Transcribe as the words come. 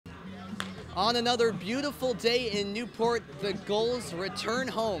On another beautiful day in Newport, the Gulls return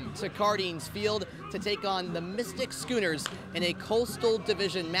home to Cardines Field to take on the Mystic Schooners in a Coastal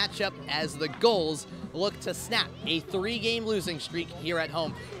Division matchup as the Gulls look to snap a 3-game losing streak here at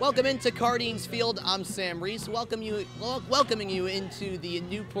home. Welcome into Cardines Field. I'm Sam Reese, welcoming you into the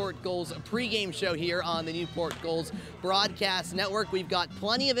Newport Gulls pregame show here on the Newport Gulls Broadcast Network. We've got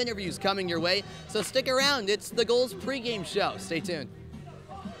plenty of interviews coming your way, so stick around. It's the Gulls pregame show. Stay tuned.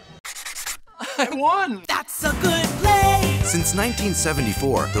 I won! That's a good play! Since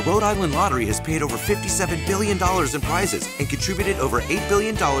 1974, the Rhode Island Lottery has paid over $57 billion in prizes and contributed over $8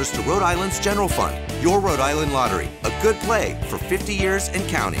 billion to Rhode Island's general fund. Your Rhode Island Lottery, a good play for 50 years and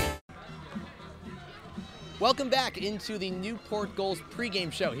counting. Welcome back into the Newport Gulls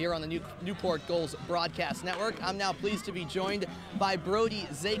pregame show here on the Newport Gulls Broadcast Network. I'm now pleased to be joined by Brody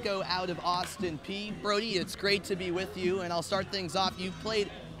Zako out of Austin Peay. Brody, it's great to be with you, and I'll start things off. You've played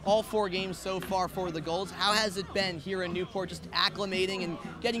all 4 games so far for the Gulls. How has it been here in Newport, just acclimating and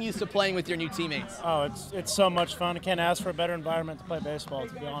getting used to playing with your new teammates? Oh, it's so much fun. I can't ask for a better environment to play baseball,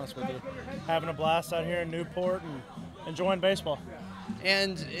 to be honest with you. Having a blast out here in Newport and enjoying baseball.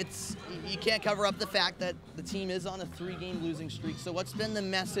 And you can't cover up the fact that the team is on a 3-game losing streak. So what's been the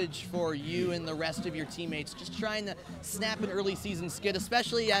message for you and the rest of your teammates just trying to snap an early season skid,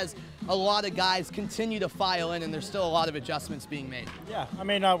 especially as a lot of guys continue to file in and there's still a lot of adjustments being made? Yeah, I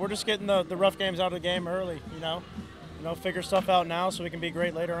mean, we're just getting the rough games out of the game early, you know, figure stuff out now so we can be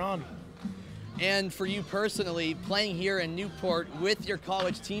great later on. And for you personally, playing here in Newport with your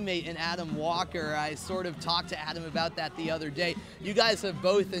college teammate in Adam Walker, I sort of talked to Adam about that the other day. You guys have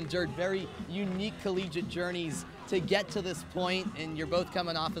both endured very unique collegiate journeys to get to this point, and you're both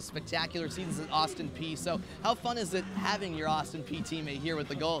coming off of spectacular seasons at Austin Peay. So how fun is it having your Austin Peay teammate here with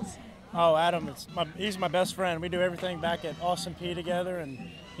the Gulls? Oh, Adam, he's my best friend. We do everything back at Austin Peay together, and,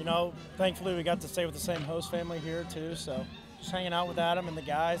 thankfully we got to stay with the same host family here too, so just hanging out with Adam and the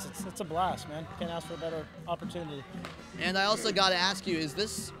guys, it's a blast, man. Can't ask for a better opportunity. And I also got to ask you, is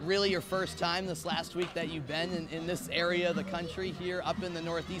this really your first time this last week that you've been in this area of the country here up in the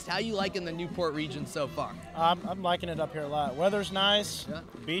Northeast? How you liking the Newport region so far? I'm liking it up here a lot. Weather's nice, yeah.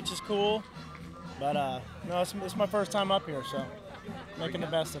 The beach is cool, but it's my first time up here, so making the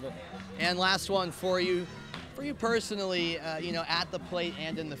best of it. And last one for you. For you personally, at the plate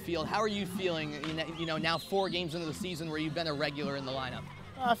and in the field, how are you feeling, now 4 games into the season where you've been a regular in the lineup?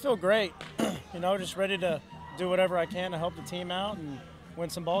 I feel great, just ready to do whatever I can to help the team out and win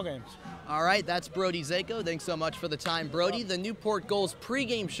some ball games. All right, that's Brody Zako. Thanks so much for the time, Brody. The Newport Gulls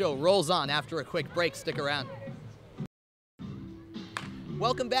pregame show rolls on after a quick break. Stick around.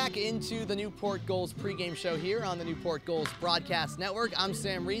 Welcome back into the Newport Gulls pregame show here on the Newport Gulls Broadcast Network. I'm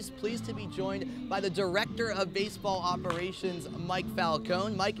Sam Reese, pleased to be joined by the Director of Baseball Operations, Mike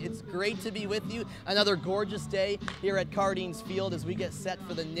Falcone. Mike, it's great to be with you. Another gorgeous day here at Cardines Field as we get set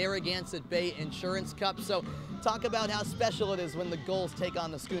for the Narragansett Bay Insurance Cup. So talk about how special it is when the Gulls take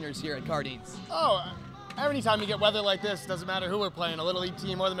on the Schooners here at Cardines. Oh, every time you get weather like this, it doesn't matter who we're playing, a Little League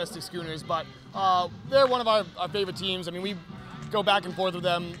team or the Mystic Schooners, but they're one of our favorite teams. I mean, we go back and forth with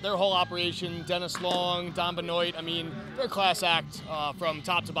them. Their whole operation, Dennis Long, Don Benoit, they're a class act from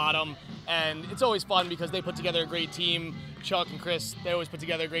top to bottom, and it's always fun because they put together a great team. Chuck and Chris, they always put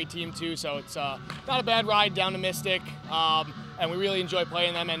together a great team too, so it's not a bad ride down to Mystic, and we really enjoy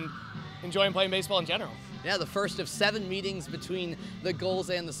playing them and enjoying playing baseball in general. Yeah, the first of 7 meetings between the Gulls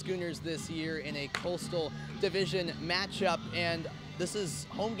and the Schooners this year in a Coastal Division matchup, and this is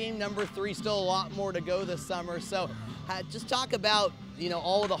home game number 3, still a lot more to go this summer. So just talk about,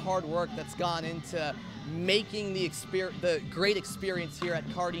 all of the hard work that's gone into making the great experience here at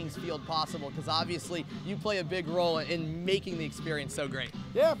Cardines Field possible, because obviously you play a big role in making the experience so great.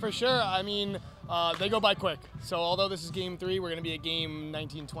 Yeah, for sure. They go by quick. So although this is game 3, we're going to be at game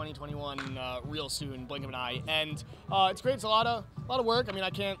 19, 20, 21 real soon, blink of an eye. And it's great. It's a lot of work. I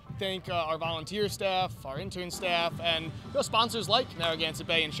can't thank our volunteer staff, our intern staff, and sponsors like Narragansett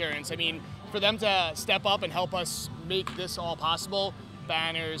Bay Insurance. For them to step up and help us make this all possible,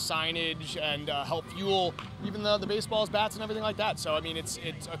 banners, signage, and help fuel even the baseballs, bats, and everything like that. So it's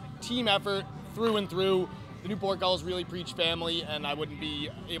a team effort through and through. The Newport Gulls really preach family, and I wouldn't be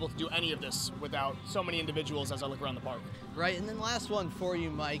able to do any of this without so many individuals as I look around the park. Right, and then last one for you,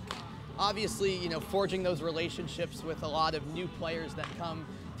 Mike. Obviously, forging those relationships with a lot of new players that come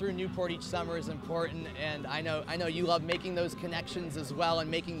through Newport each summer is important, and I know you love making those connections as well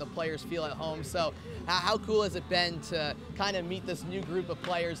and making the players feel at home. So how cool has it been to kind of meet this new group of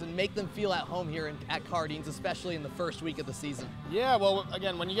players and make them feel at home here at Cardines, especially in the first week of the season? Yeah, well,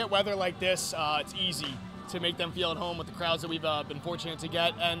 again, when you get weather like this, it's easy to make them feel at home with the crowds that we've been fortunate to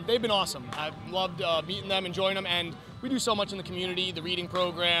get, and they've been awesome. I've loved meeting them, enjoying them, and we do so much in the community, the reading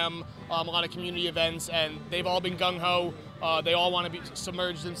program, a lot of community events, and they've all been gung-ho. They all want to be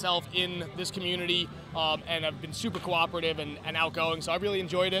submerged themselves in this community, and have been super cooperative and outgoing, so I've really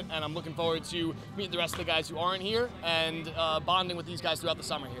enjoyed it, and I'm looking forward to meeting the rest of the guys who aren't here and bonding with these guys throughout the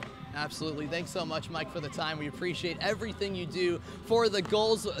summer here. Absolutely. Thanks so much, Mike, for the time. We appreciate everything you do for the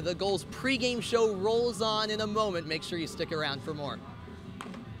Gulls. The Gulls pregame show rolls on in a moment. Make sure you stick around for more.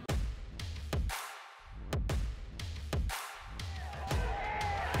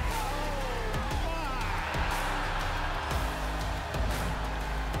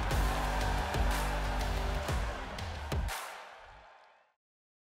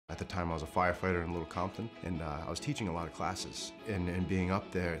 At the time, I was a firefighter in Little Compton, and I was teaching a lot of classes. And being up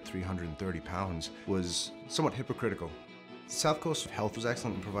there at 330 pounds was somewhat hypocritical. South Coast Health was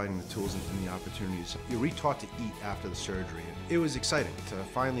excellent in providing the tools and the opportunities. You're re-taught to eat after the surgery. It was exciting to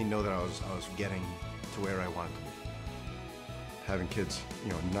finally know that I was getting to where I wanted to be. Having kids,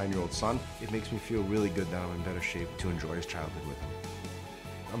 you know, a 9-year-old son, it makes me feel really good that I'm in better shape to enjoy his childhood with him.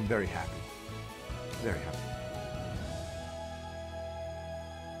 I'm very happy. Very happy.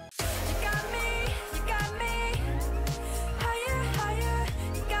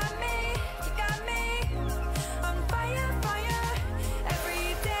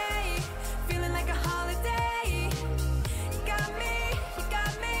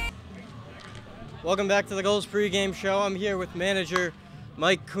 Welcome back to the Gulls pregame show. I'm here with manager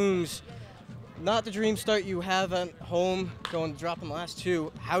Mike Coombs. Not the dream start you have at home, going dropping the last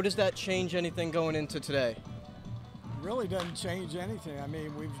two. How does that change anything going into today? Really doesn't change anything. I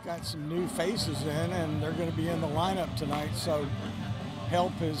mean, we've got some new faces in, and they're going to be in the lineup tonight. So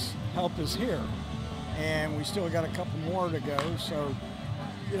help is here, and we still got a couple more to go. So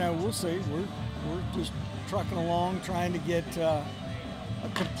you know, we'll see. We're just trucking along, trying to get a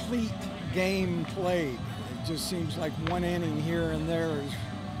complete game played. It just seems like one inning here and there is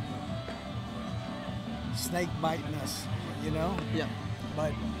snake biting us, you know? Yeah.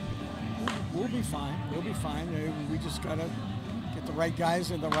 But we'll be fine. We'll be fine. We just got to get the right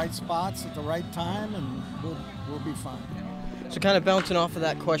guys in the right spots at the right time, and we'll be fine. So kind of bouncing off of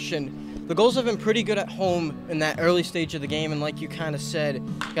that question, the Gulls have been pretty good at home in that early stage of the game, and like you kind of said,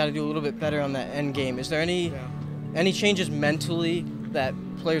 got to do a little bit better on that end game. Is there any changes mentally that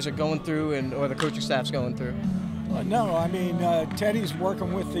players are going through or the coaching staff's going through? No, I mean, Teddy's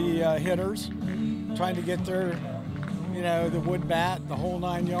working with the hitters, trying to get their, you know, the wood bat, the whole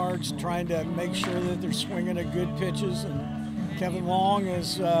 9 yards, trying to make sure that they're swinging at good pitches. And Kevin Long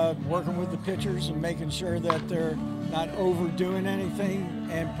is working with the pitchers and making sure that they're not overdoing anything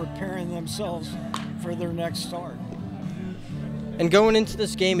and preparing themselves for their next start. And going into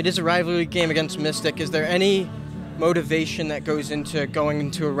this game, it is a rivalry game against Mystic. Is there any motivation that goes into going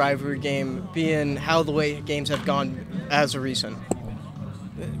into a rivalry game, being how the way games have gone as of recent?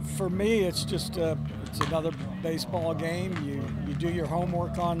 For me, it's just it's another baseball game. You do your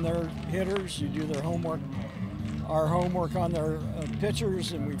homework on their hitters, you do our homework on their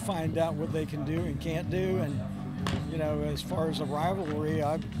pitchers, and we find out what they can do and can't do. And you know, as far as a rivalry,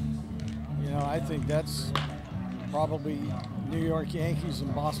 I think that's probably New York Yankees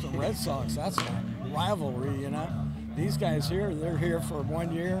and Boston Red Sox. That's a rivalry, you know. These guys here, they're here for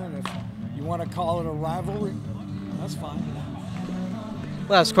 1 year, and if you want to call it a rivalry, that's fine.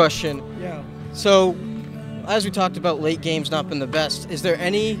 Last question. Yeah. So, as we talked about, late games not been the best. Is there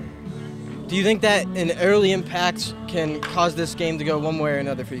do you think that an early impact can cause this game to go one way or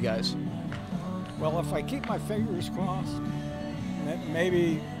another for you guys? Well, if I keep my fingers crossed,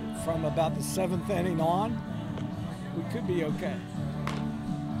 maybe from about the 7th inning on, we could be okay.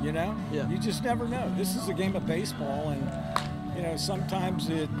 You know? Yeah. You just never know. This is a game of baseball, and, you know, sometimes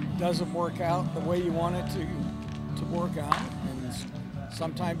it doesn't work out the way you want it to work out. And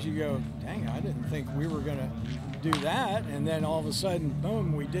sometimes you go, dang, I didn't think we were going to do that. And then all of a sudden,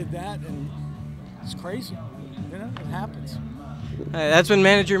 boom, we did that, and it's crazy. You know, it happens. All right, that's been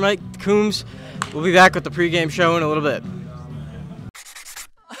manager Mike Coombs. We'll be back with the pregame show in a little bit.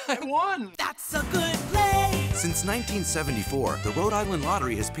 I won! That's a good play! Since 1974, the Rhode Island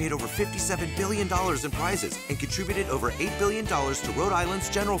Lottery has paid over $57 billion in prizes and contributed over $8 billion to Rhode Island's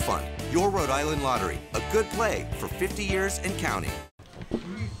general fund. Your Rhode Island Lottery, a good play for 50 years and counting.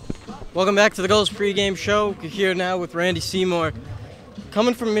 Welcome back to the Gulls pregame show. We're here now with Randy Seymour.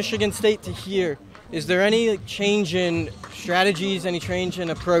 Coming from Michigan State to here, is there any change in strategies, any change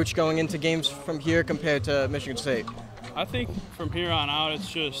in approach going into games from here compared to Michigan State? I think from here on out, it's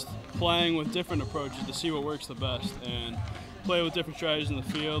just playing with different approaches to see what works the best and play with different strategies in the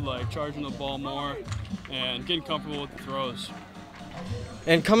field, like charging the ball more and getting comfortable with the throws.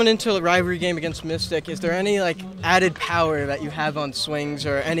 And coming into the rivalry game against Mystic, is there any like added power that you have on swings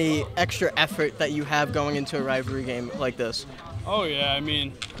or any extra effort that you have going into a rivalry game like this? Oh yeah, I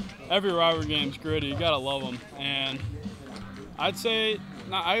mean, every rivalry game's gritty. You gotta love them, and I'd say,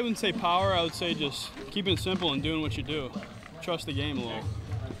 I wouldn't say power. I would say just keeping it simple and doing what you do. Trust the game a little.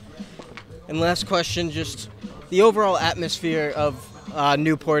 And last question, just the overall atmosphere of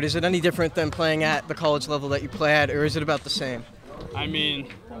Newport. Is it any different than playing at the college level that you play at, or is it about the same? I mean,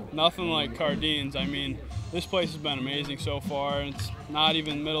 nothing like Cardines. I mean, this place has been amazing so far, and it's not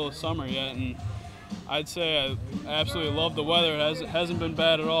even middle of summer yet, and I'd say I absolutely love the weather. It hasn't been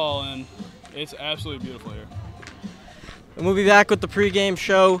bad at all, and it's absolutely beautiful here. And we'll be back with the pregame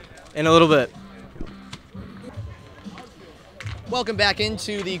show in a little bit. Welcome back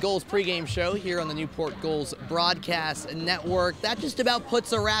into the Gulls pregame show here on the Newport Gulls Broadcast Network. That just about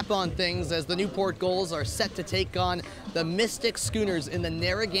puts a wrap on things as the Newport Gulls are set to take on the Mystic Schooners in the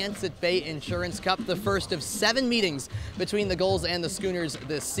Narragansett Bay Insurance Cup, the first of 7 meetings between the Gulls and the Schooners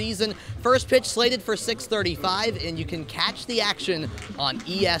this season. First pitch slated for 6:35, and you can catch the action on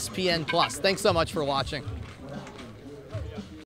ESPN+. Thanks so much for watching.